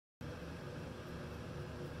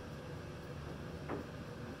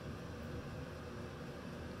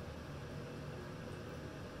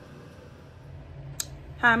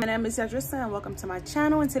Hi, my name is Yadrissa and welcome to my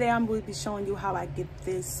channel, and today I'm going to be showing you how I get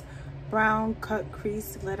this brown cut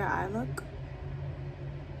crease glitter eye look.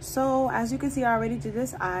 So as you can see, I already did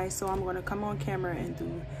this eye, so I'm going to come on camera and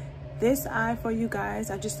do this eye for you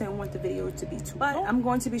guys. I just didn't want the video to be too long, but I'm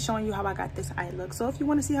going to be showing you how I got this eye look. So if you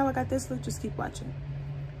want to see how I got this look, just keep watching.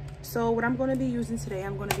 So what I'm going to be using today,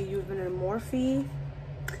 I'm going to be using a Morphe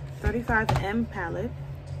 35M palette.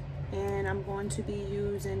 And I'm going to be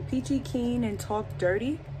using Peachy Keen and Talk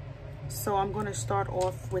Dirty. So I'm going to start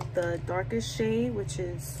off with the darkest shade, which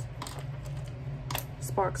is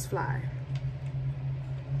Sparks Fly.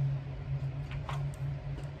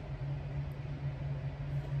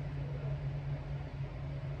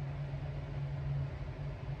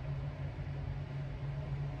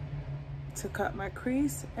 To cut my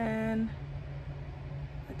crease, and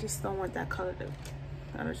I just don't want that color to,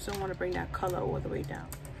 I just don't want to bring that color all the way down.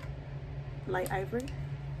 Light ivory,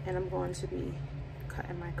 and I'm going to be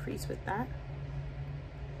cutting my crease with that.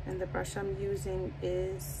 And the brush I'm using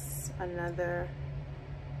is another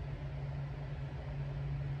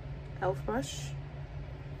e.l.f. brush,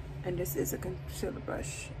 and this is a concealer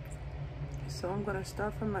brush. So I'm going to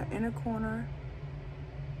start from my inner corner,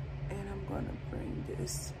 and I'm going to bring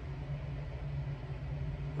this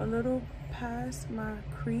a little past my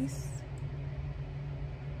crease.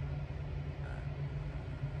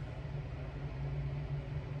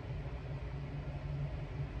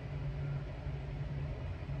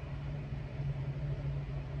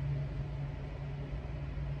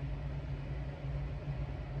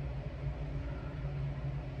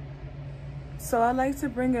 So I like to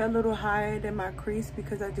bring it a little higher than my crease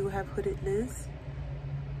because I do have hooded lids.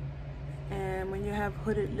 And when you have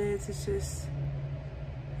hooded lids, it's just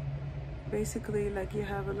basically like you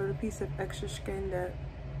have a little piece of extra skin that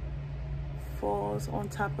falls on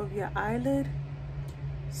top of your eyelid.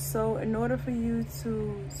 So in order for you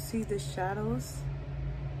to see the shadows,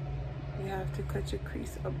 you have to cut your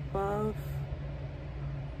crease above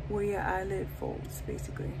where your eyelid folds,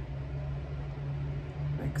 basically.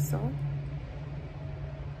 Like so.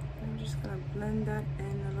 I'm just gonna blend that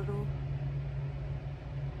in a little.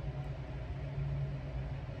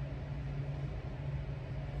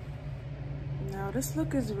 Now this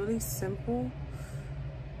look is really simple.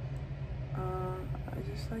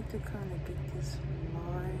 I just like to kind of get this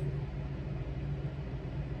line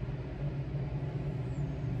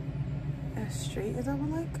as straight as I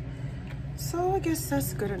would like. So I guess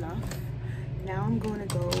that's good enough. Now I'm going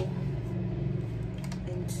to go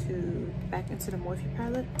back into the Morphe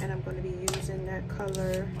palette, and I'm going to be using that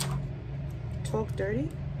color Talk Dirty,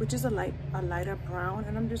 which is a lighter brown,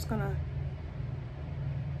 and I'm just gonna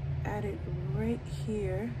add it right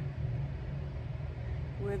here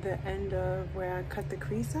where the end of where I cut the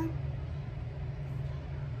crease up.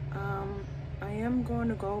 I am going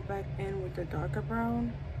to go back in with the darker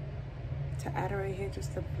brown to add it right here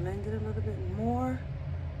just to blend it a little bit more,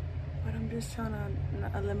 but I'm just trying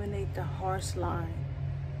to eliminate the harsh line.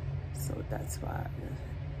 So that's why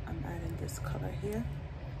I'm adding this color here.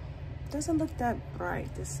 It doesn't look that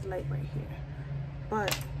bright, this light right here. But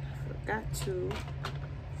I forgot to.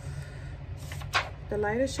 The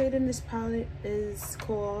lighter shade in this palette is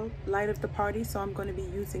called Light of the Party. So I'm going to be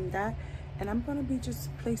using that. And I'm going to be just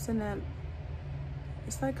placing that,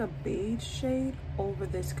 it's like a beige shade over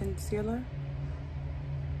this concealer.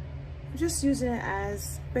 I'm just using it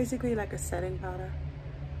as basically like a setting powder.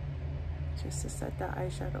 Just to set the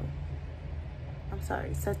eyeshadow. I'm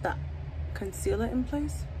sorry, set the concealer in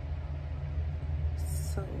place.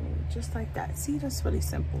 So just like that. See, that's really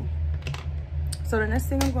simple. So the next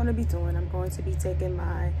thing I'm going to be doing, I'm going to be taking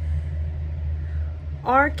my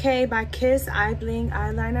RK by Kiss Eye Bling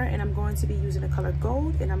eyeliner, and I'm going to be using the color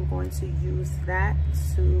gold, and I'm going to use that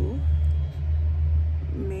to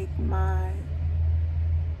make my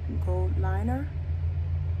gold liner.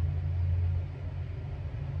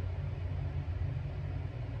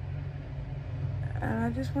 And I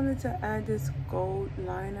just wanted to add this gold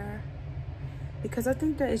liner because I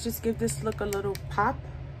think that it just gives this look a little pop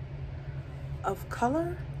of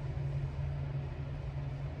color.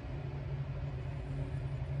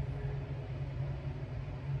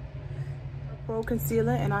 Pro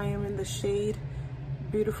concealer, and I am in the shade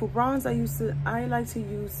Beautiful Bronze. I like to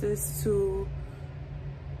use this to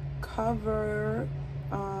cover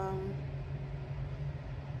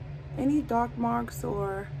any dark marks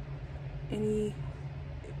or any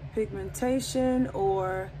pigmentation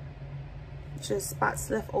or just spots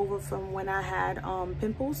left over from when I had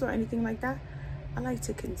pimples or anything like that. I like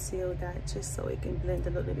to conceal that just so it can blend a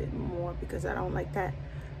little bit more because I don't like that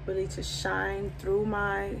really to shine through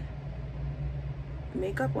my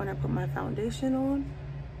makeup when I put my foundation on.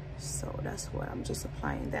 So that's what I'm just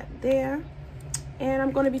applying that there. And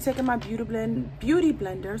I'm going to be taking my beauty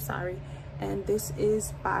blender, sorry, and this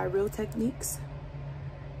is by Real Techniques,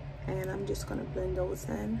 and I'm just going to blend those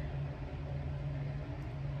in.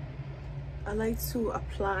 I like to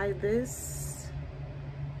apply this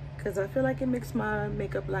because I feel like it makes my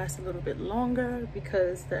makeup last a little bit longer,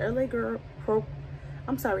 because the LA Girl Pro,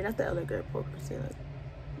 I'm sorry, not the LA Girl Pro Concealer,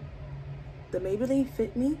 the Maybelline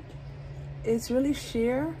Fit Me, it's really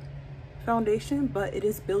sheer foundation, but it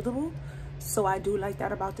is buildable. So I do like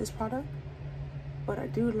that about this product, but I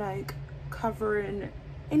do like covering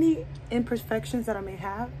any imperfections that I may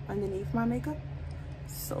have underneath my makeup.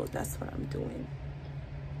 So that's what I'm doing.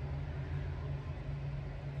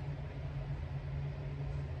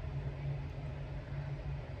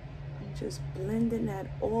 I'm just blending that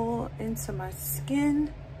all into my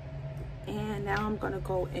skin. And now I'm gonna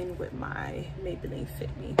go in with my Maybelline Fit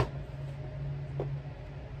Me.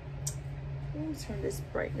 Let me turn this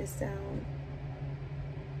brightness down.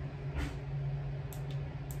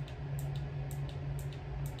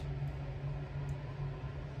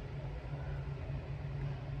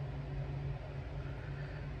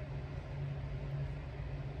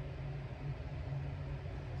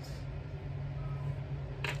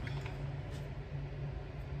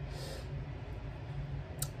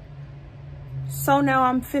 So now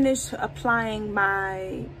I'm finished applying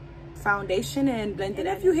my foundation and blending it.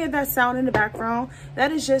 If you hear that sound in the background,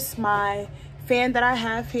 that is just my fan that I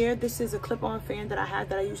have here. This is a clip-on fan that I have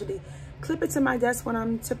that I usually clip it to my desk when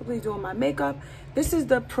I'm typically doing my makeup. This is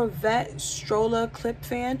the Pravette stroller clip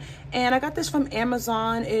fan, and I got this from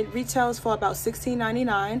Amazon. It retails for about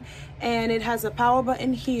 $16.99, and it has a power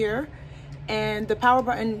button here. And the power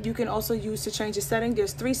button you can also use to change the setting.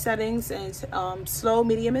 There's 3 settings, and it's slow,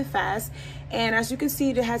 medium, and fast. And as you can see,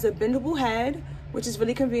 it has a bendable head, which is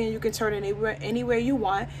really convenient. You can turn it anywhere you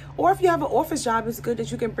want. Or if you have an office job, it's good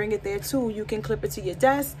that you can bring it there too. You can clip it to your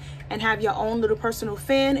desk and have your own little personal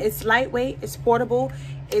fan. It's lightweight, it's portable,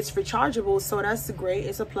 it's rechargeable, so that's great.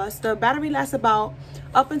 It's a plus. The battery lasts about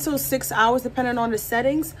up until 6 hours depending on the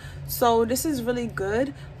settings, so this is really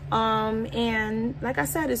good. And like I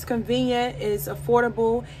said, it's convenient, it's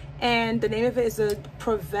affordable, and the name of it is a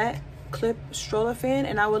Pravette clip stroller fan,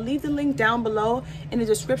 and I will leave the link down below in the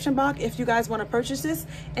description box if you guys want to purchase this.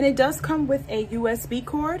 And it does come with a USB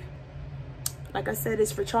cord. Like I said,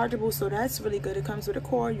 it's rechargeable, so that's really good. It comes with a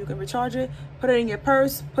cord. You can recharge it, put it in your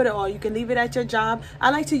purse, put it, or you can leave it at your job. I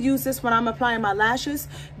like to use this when I'm applying my lashes,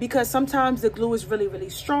 because sometimes the glue is really, really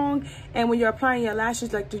strong, and when you're applying your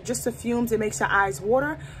lashes, like just the fumes, it makes your eyes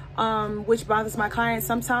water, which bothers my clients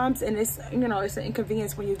sometimes. And it's, you know, it's an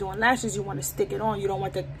inconvenience when you're doing lashes. You want to stick it on. You don't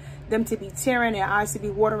want them to be tearing, their eyes to be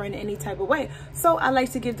watering in any type of way. So I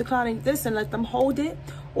like to give the client this and let them hold it,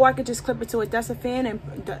 or I could just clip it to a desk fan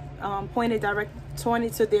and point it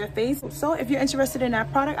to their face. So if you're interested in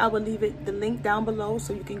that product, I will leave the link down below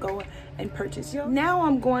so you can go and purchase it. Now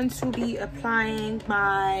I'm going to be applying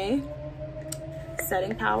my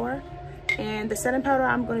setting powder, and the setting powder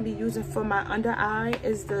I'm going to be using for my under eye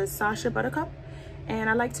is the Sasha Buttercup, and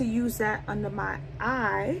I like to use that under my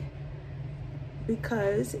eye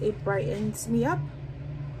because it brightens me up.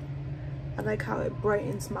 I like how it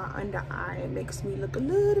brightens my under eye. It makes me look a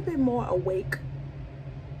little bit more awake.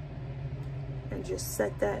 And just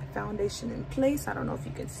set that foundation in place. I don't know if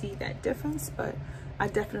you can see that difference, but I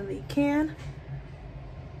definitely can.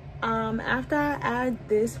 After I add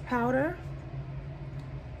this powder,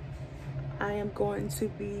 I am going to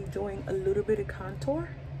be doing a little bit of contour.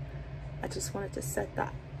 I just wanted to set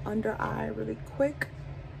that under eye really quick.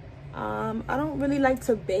 I don't really like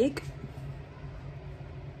to bake,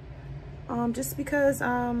 just because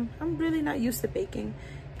I'm really not used to baking,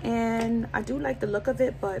 and I do like the look of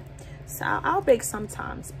it, but so I'll bake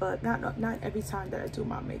sometimes, but not every time that I do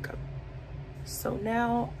my makeup. So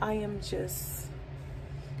now I am just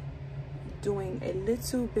doing a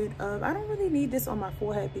little bit of, I don't really need this on my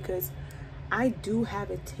forehead because I do have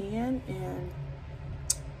a tan, and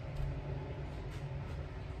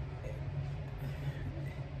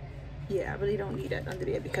yeah, I really don't need that under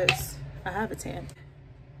there because I have a tan.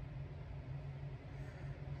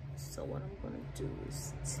 So what I'm gonna do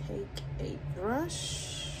is take a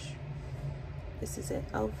brush. This is an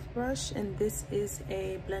e.l.f. brush, and this is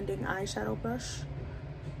a blending eyeshadow brush.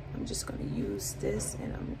 I'm just gonna use this,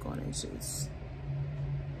 and I'm gonna just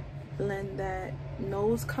blend that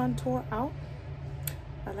nose contour out.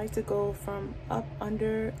 I like to go from up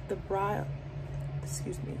under the brow,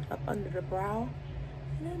 up under the brow,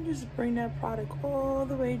 and then just bring that product all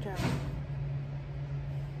the way down.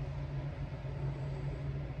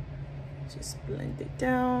 Just blend it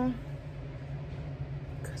down,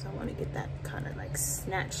 because because I want to get that kind of like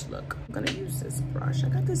snatch look. I'm gonna use this brush. I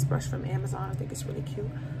got this brush from Amazon. I think it's really cute.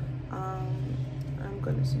 I'm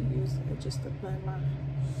going to use it just to blend my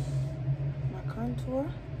contour,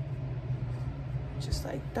 just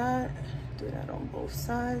like that. Do that on both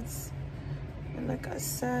sides. And like I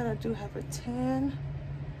said, I do have a tan,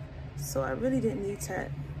 so I really didn't need to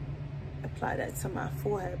apply that to my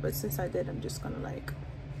forehead, but since I did, I'm just gonna like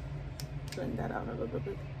blend that out a little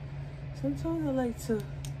bit. Sometimes I like to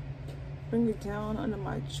bring it down under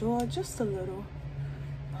my jaw just a little,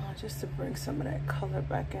 just to bring some of that color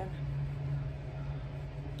back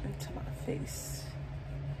into my face.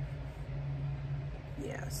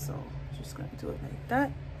 Yeah, so just gonna do it like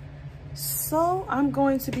that. So I'm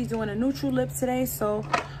going to be doing a neutral lip today, so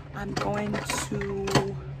I'm going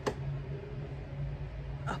to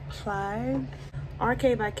apply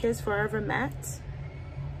RK by Kids Forever Matte,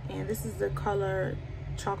 and this is the color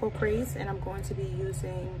Chocolate Craze, and I'm going to be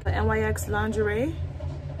using the NYX Lingerie,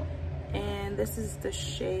 and this is the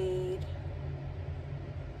shade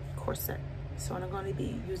Corset. So I'm going to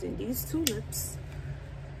be using these two lips.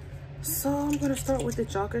 So I'm going to start with the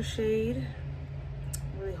darker shade.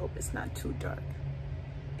 I really hope it's not too dark,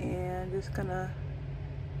 and just gonna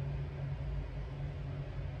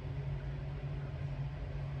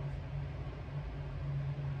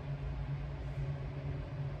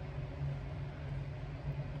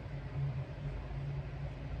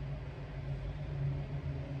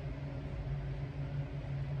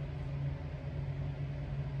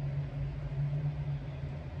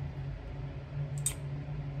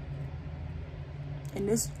and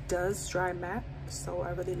this does dry matte, so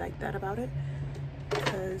I really like that about it,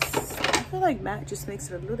 because I feel like matte just makes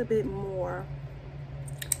it a little bit more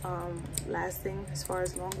lasting as far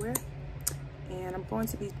as long wear. And I'm going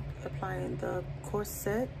to be applying the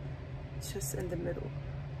Corset just in the middle.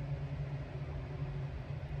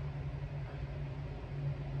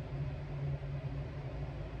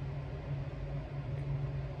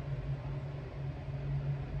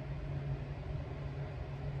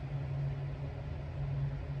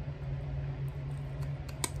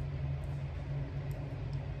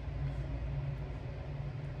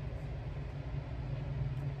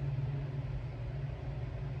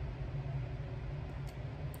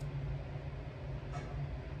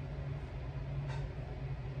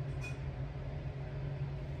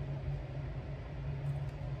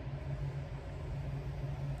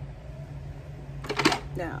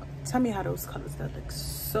 Now, tell me how those colors, that look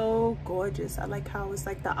so gorgeous. I like how it's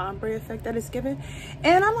like the ombre effect that it's giving.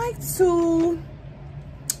 And I like to,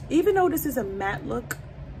 even though this is a matte look,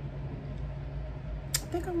 I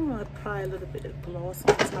think I'm gonna apply a little bit of gloss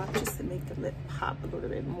on top just to make the lip pop a little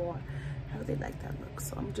bit more. I really like that look.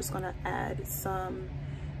 So I'm just gonna add some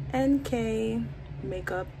NK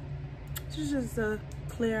makeup. This is just a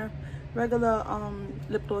clear, regular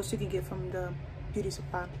lip gloss you can get from the beauty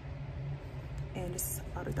supply. And this is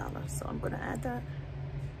about $1, so I'm gonna add that.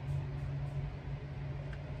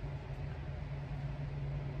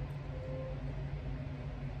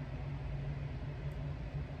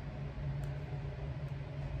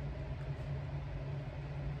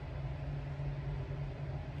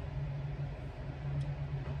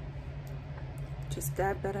 Just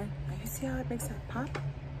dab that in. Now you see how it makes that pop?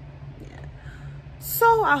 Yeah.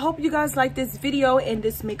 So I hope you guys like this video and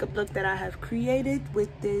this makeup look that I have created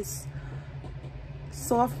with this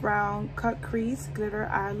soft round cut crease glitter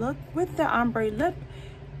eye look with the ombre lip.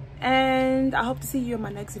 And I hope to see you in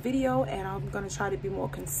my next video, and I'm gonna try to be more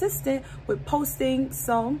consistent with posting.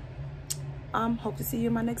 So hope to see you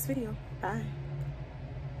in my next video. Bye.